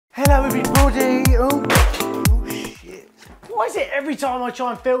Hello everybody. Oh shit. Why is it every time I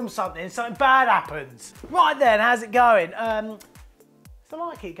try and film something bad happens? Right then, how's it going? Does the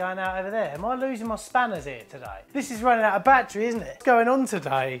light keep going out over there? Am I losing my spanners here today? This is running out of battery, isn't it? What's going on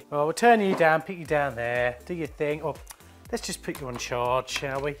today? Well, we'll turn you down, put you down there, do your thing. Or let's just put you on charge,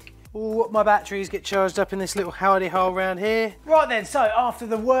 shall we? Oh, my batteries get charged up in this little hidey hole around here. Right then, so after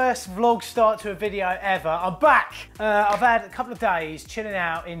the worst vlog start to a video ever, I'm back. I've had a couple of days chilling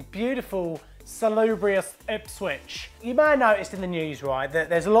out in beautiful, salubrious Ipswich. You may have noticed in the news, right, that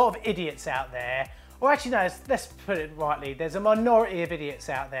there's a lot of idiots out there. Or actually, no, let's put it rightly. There's a minority of idiots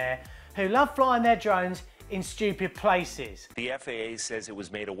out there who love flying their drones in stupid places. The FAA says it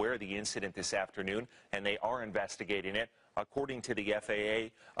was made aware of the incident this afternoon, and they are investigating it. According to the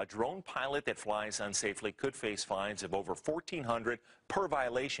FAA, a drone pilot that flies unsafely could face fines of over $1,400 per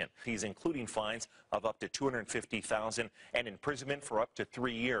violation. He's including fines of up to $250,000 and imprisonment for up to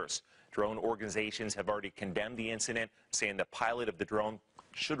 3 years. Drone organizations have already condemned the incident, saying the pilot of the drone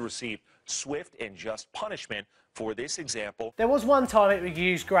should receive swift and just punishment for this example. There was one time it was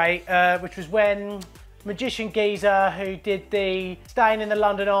used great, which was when magician geezer who did the staying in the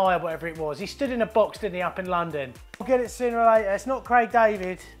London Eye or whatever it was. He stood in a box, didn't he, up in London? We'll get it sooner or later. It's not Craig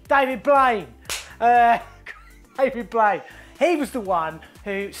David. David Blaine. David Blaine. He was the one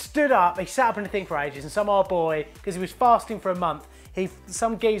who stood up, he sat up in the thing for ages, and some old boy, because he was fasting for a month,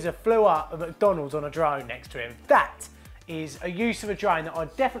 some geezer flew up at McDonald's on a drone next to him. That is a use of a drone that I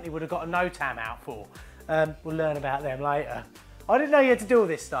definitely would have got a NOTAM out for. We'll learn about them later. I didn't know you had to do all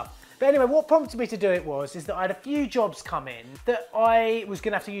this stuff. But anyway, what prompted me to do it is that I had a few jobs come in that I was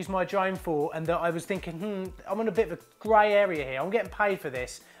going to have to use my drone for, and that I was thinking, I'm in a bit of a grey area here. I'm getting paid for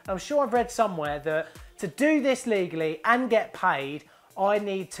this. And I'm sure I've read somewhere that to do this legally and get paid, I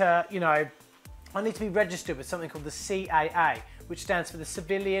need to, I need to be registered with something called the CAA, which stands for the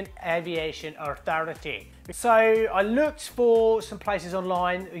Civilian Aviation Authority. So I looked for some places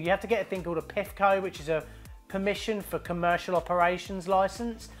online. You have to get a thing called a PfCO, which is a permission for commercial operations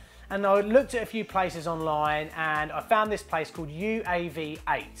license. And I looked at a few places online and I found this place called UAV8.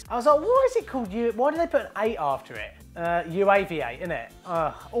 I was like, why is it called why do they put an 8 after it? UAV8, isn't it?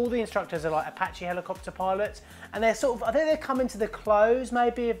 All the instructors are like Apache helicopter pilots, and they're sort of, I think they're coming to the close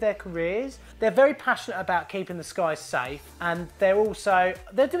maybe of their careers. They're very passionate about keeping the skies safe, and they're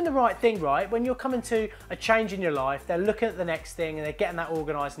doing the right thing, right? When you're coming to a change in your life, they're looking at the next thing and they're getting that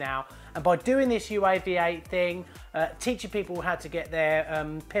organised now. And by doing this UAV8 thing, teaching people how to get their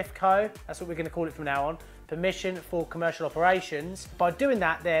PfCO, that's what we're going to call it from now on, permission for commercial operations. By doing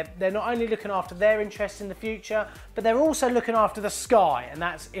that, they're not only looking after their interests in the future, but they're also looking after the sky, and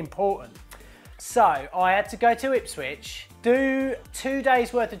that's important. So I had to go to Ipswich, do 2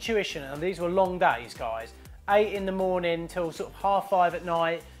 days worth of tuition, and these were long days, guys. 8 in the morning till sort of 5:30 at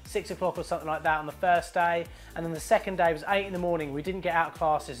night, 6 o'clock or something like that on the first day. And then the second day was 8 in the morning. We didn't get out of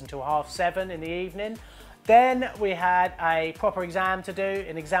classes until 7:30 in the evening. Then we had a proper exam to do,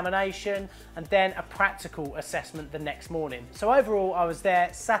 an examination, and then a practical assessment the next morning. So overall, I was there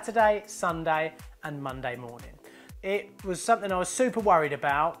Saturday, Sunday, and Monday morning. It was something I was super worried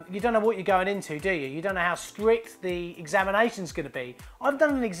about. You don't know what you're going into, do you? You don't know how strict the examination's gonna be. I've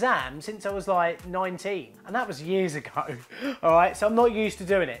done an exam since I was like 19, and that was years ago. All right, so I'm not used to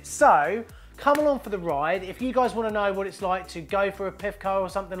doing it. So come along for the ride. If you guys want to know what it's like to go for a PfCO or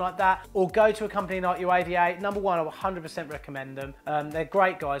something like that, or go to a company like UAV8, number one, I would 100% recommend them. They're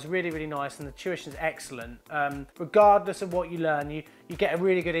great guys, really, really nice, and the tuition's excellent. Regardless of what you learn, you get a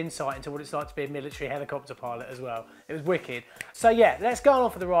really good insight into what it's like to be a military helicopter pilot as well. It was wicked. So yeah, let's go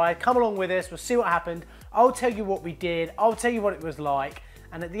along for the ride. Come along with us. We'll see what happened. I'll tell you what we did. I'll tell you what it was like.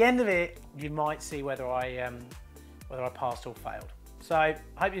 And at the end of it, you might see whether I passed or failed. So I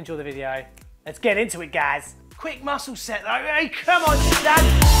hope you enjoy the video. Let's get into it, guys. Quick muscle set though. Hey, come on,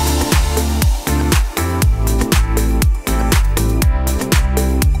 Stan.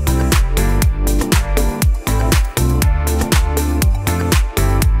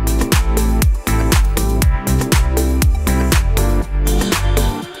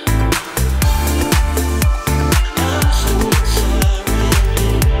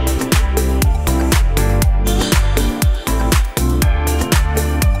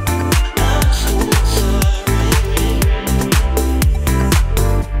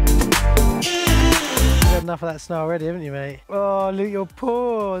 Enough of that snow already, haven't you, mate? Oh, look at your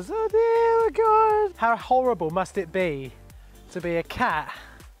paws. Oh dear, oh God. How horrible must it be to be a cat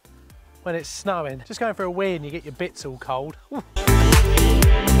when it's snowing? Just going for a wee and you get your bits all cold. Ooh.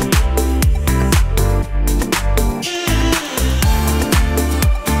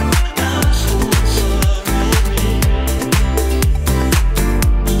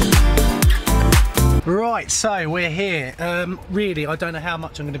 Right, so we're here. Really, I don't know how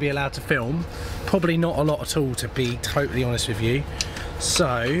much I'm going to be allowed to film. Probably not a lot at all, to be totally honest with you. So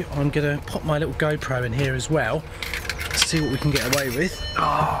I'm going to pop my little GoPro in here as well. See what we can get away with.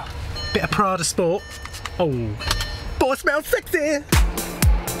 Ah, bit of Prada Sport. Oh, boy, smells sexy.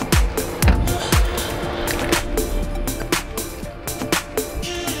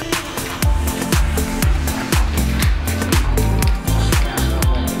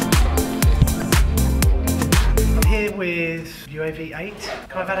 With UAV8.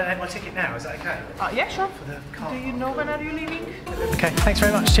 Can I validate my ticket now? Is that okay? Yeah, sure. For the car. Do you know when are you leaving? Okay, thanks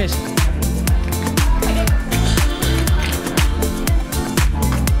very much. Cheers.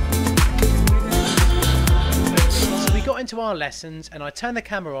 So we got into our lessons and I turned the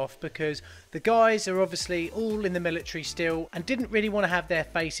camera off because the guys are obviously all in the military still and didn't really want to have their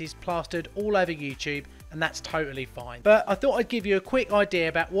faces plastered all over YouTube, and that's totally fine. But I thought I'd give you a quick idea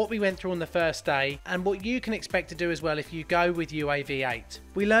about what we went through on the first day and what you can expect to do as well if you go with UAV8.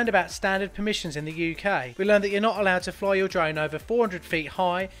 We learned about standard permissions in the UK. We learned that you're not allowed to fly your drone over 400 feet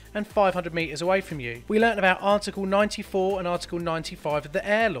high and 500 metres away from you. We learned about Article 94 and Article 95 of the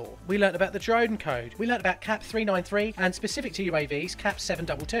Air Law. We learned about the drone code. We learned about CAP 393 and specific to UAVs, CAP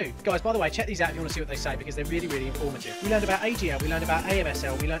 722. Guys, by the way, check these out if you want to see what they say because they're really, really informative. We learned about AGL, we learned about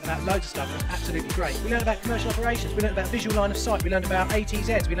AMSL, we learned about loads of stuff. It was absolutely great. We learned about commercial operations, we learned about visual line of sight, we learned about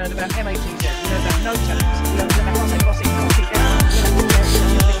ATZs, we learned about MATZs, we learned about no tags, we learned about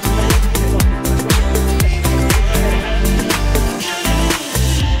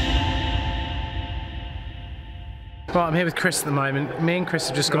Right, I'm here with Chris at the moment. Me and Chris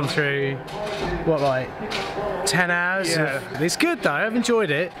have just gone through, what, like 10 hours? Yeah. It's good though, I've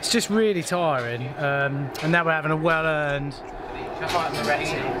enjoyed it. It's just really tiring. And now we're having a well-earned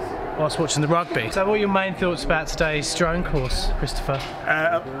whilst watching the rugby. So what are your main thoughts about today's drone course, Christopher?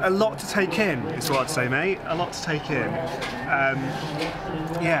 A lot to take in is what I'd say, mate. A lot to take in.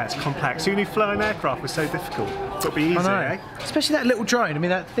 Yeah, it's complex. Who knew flying aircraft was so difficult? It'll be easy, eh? Especially that little drone. I mean,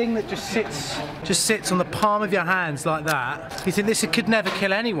 that thing that just sits on the palm of your hands like that. You think this could never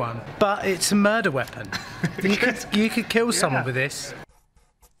kill anyone, but it's a murder weapon. You could kill someone with this.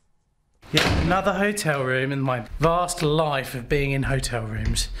 Yeah, another hotel room in my vast life of being in hotel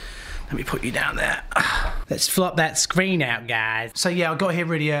rooms. Let me put you down there. Let's flop that screen out, guys. So yeah, I got here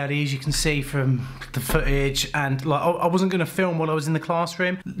really early, as you can see from the footage, and like I wasn't gonna film while I was in the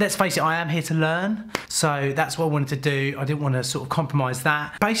classroom. Let's face it, I am here to learn, so that's what I wanted to do. I didn't want to sort of compromise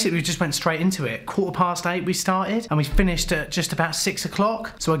that. Basically, we just went straight into it. 8:15 we started, and we finished at just about 6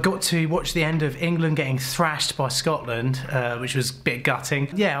 o'clock. So I got to watch the end of England getting thrashed by Scotland, which was a bit gutting.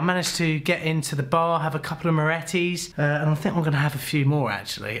 Yeah, I managed to get into the bar, have a couple of Morettis, and I think I'm gonna have a few more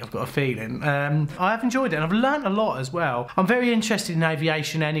actually. I've got a feeling. I have enjoyed it and I've learned a lot as well. I'm very interested in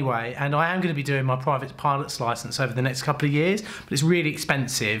aviation anyway, and I am going to be doing my private pilot's license over the next couple of years, but it's really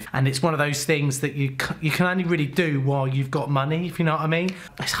expensive and it's one of those things that you can only really do while you've got money, if you know what I mean.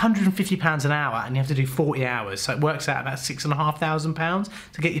 It's £150 an hour and you have to do 40 hours, so it works out about £6,500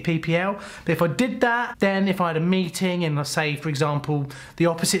 to get your PPL. But if I did that, then if I had a meeting in, let's say for example the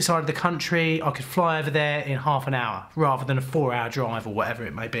opposite side of the country, I could fly over there in half an hour rather than a 4-hour drive or whatever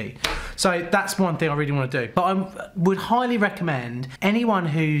it may be. So that's one thing I really want to do. But I would highly recommend anyone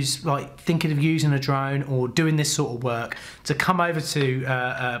who's like thinking of using a drone or doing this sort of work to come over to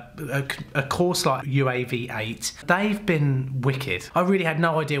a course like UAV8. They've been wicked. I really had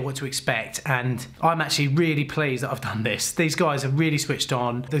no idea what to expect, and I'm actually really pleased that I've done this. These guys are really switched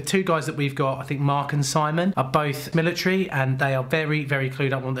on. The two guys that we've got, I think Mark and Simon, are both military and they are very, very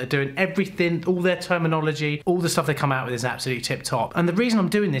clued up on what they're doing. Everything, all their terminology, all the stuff they come out with is absolutely tip top. And the reason I'm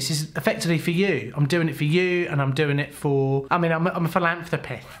doing this is effectively for you. I'm doing it for you, and I'm doing it for, I mean, I'm a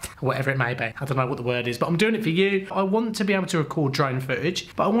philanthropist, whatever it may be. I don't know what the word is, but I'm doing it for you. I want to be able to record drone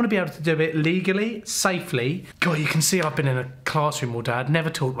footage, but I want to be able to do it legally, safely. God, you can see I've been in a classroom all day. I'd never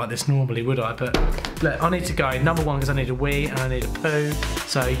talk like this normally, would I? But look, I need to go. Number one, because I need a wee and I need a poo.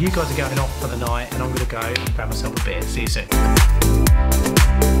 So you guys are going off for the night, and I'm going to go grab myself a beer. See you soon.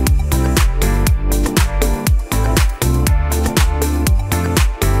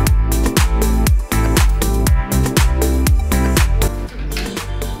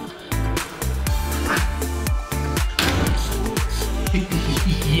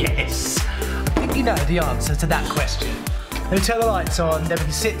 Yes, I think you know the answer to that question. Let me turn the lights on, then we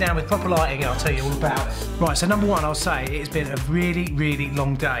can sit down with proper lighting and I'll tell you all about it. Right, so number one, I'll say it's been a really, really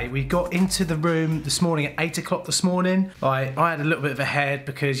long day. We got into the room this morning at 8 o'clock this morning. I had a little bit of a head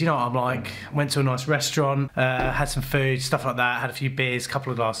because you know what I'm like. Went to a nice restaurant, had some food, stuff like that, had a few beers, a couple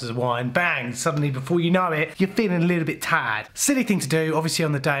of glasses of wine, bang, suddenly before you know it, you're feeling a little bit tired. Silly thing to do, obviously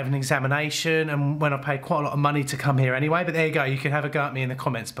on the day of an examination and when I paid quite a lot of money to come here anyway, but there you go, you can have a go at me in the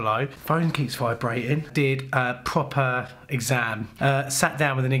comments below. Phone keeps vibrating. Did a proper exam. Sat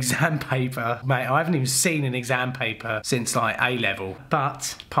down with an exam paper. Mate, I haven't even seen an exam paper since like A-level,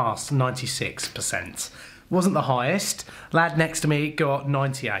 but passed 96%. Wasn't the highest. Lad next to me got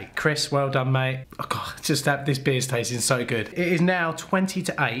 98. Chris, well done, mate. Oh God, just that this beer's tasting so good. It is now 20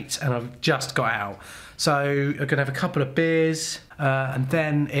 to 8 and I've just got out. So I'm gonna have a couple of beers and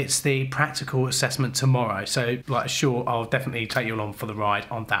then it's the practical assessment tomorrow. So like sure, I'll definitely take you along for the ride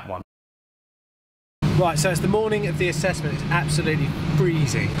on that one. Right, so it's the morning of the assessment. It's absolutely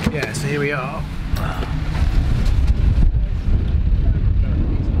freezing. Yeah, so here we are.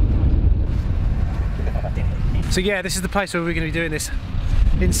 So yeah, this is the place where we're going to be doing this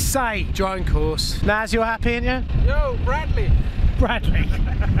insane drone course. Naz, you're happy, aren't you? Yo, Bradley! Bradley!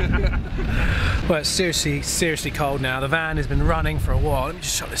 Well, it's seriously cold now. The van has been running for a while. Let me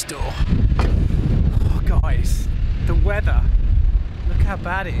just shut this door. Oh, guys, the weather. Look how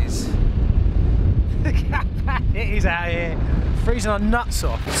bad it is. Look how bad it is out here. Freezing our nuts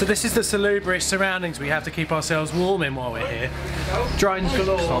off. So this is the salubrious surroundings we have to keep ourselves warm in while we're here. Drones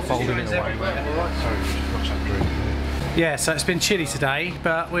galore. Start folding it away, mate. Yeah, so it's been chilly today,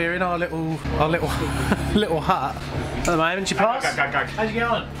 but we're in our little hut at the moment. Did you pass? How'd you get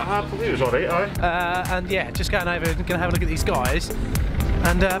on? I thought it was alright, And yeah, just going over and going to have a look at these guys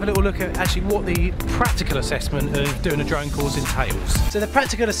and have a little look at actually what the practical assessment of doing a drone course entails. So the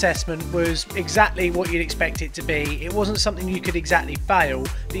practical assessment was exactly what you'd expect it to be. It wasn't something you could exactly fail,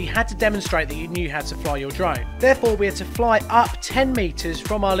 but you had to demonstrate that you knew how to fly your drone. Therefore, we had to fly up 10 meters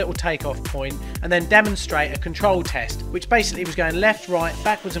from our little takeoff point and then demonstrate a control test, which basically was going left, right,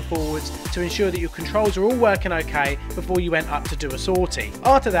 backwards and forwards to ensure that your controls are all working okay before you went up to do a sortie.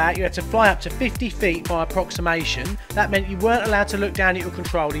 After that, you had to fly up to 50 feet by approximation. That meant you weren't allowed to look down at your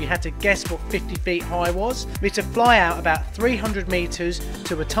controller, you had to guess what 50 feet high was. We had to fly out about 300 meters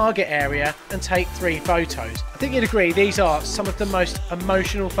to a target area and take 3 photos. I think you'd agree these are some of the most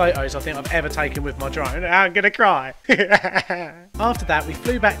emotional photos I think I've ever taken with my drone. I'm gonna cry. After that, we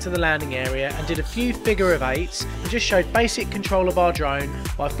flew back to the landing area and did a few figure of 8s and just showed basic control of our drone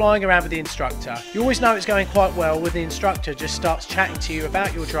by flying around with the instructor. You always know it's going quite well when the instructor just starts chatting to you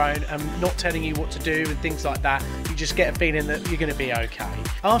about your drone and not telling you what to do and things like that. You just get a feeling that you're going to be okay.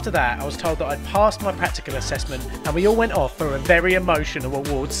 After that, I was told that I'd passed my practical assessment and we all went off for a very emotional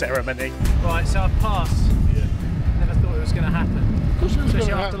awards ceremony. Right, so I've passed. Yeah. Never thought it was going to happen. Of course it was.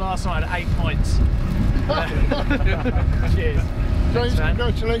 Especially after last night at 8 points. Cheers. James,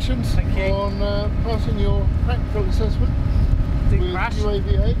 congratulations on passing your practical assessment Didn't with crash.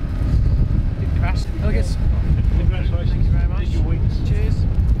 UAV8. Didn't crash. I guess. Congratulations. Thank you very much. Did your wings. Cheers.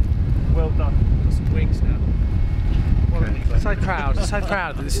 Well done. Got some wings now. Okay. So proud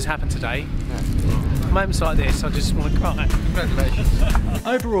that this has happened today. Moments like this, I just want to cry. Congratulations.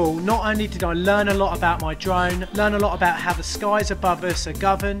 Overall, not only did I learn a lot about my drone, learn a lot about how the skies above us are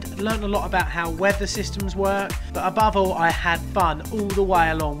governed, learn a lot about how weather systems work, but above all, I had fun all the way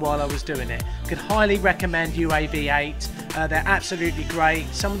along while I was doing it. I could highly recommend UAV8. They're absolutely great.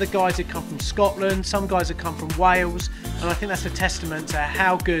 Some of the guys had come from Scotland, some guys had come from Wales, and I think that's a testament to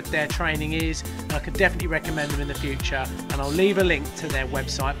how good their training is, and I could definitely recommend them in the future, and I'll leave a link to their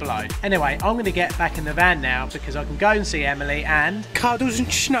website below. Anyway, I'm going to get back in the van now because I can go and see Emily and cuddles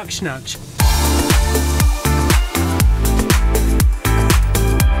and snug snugs.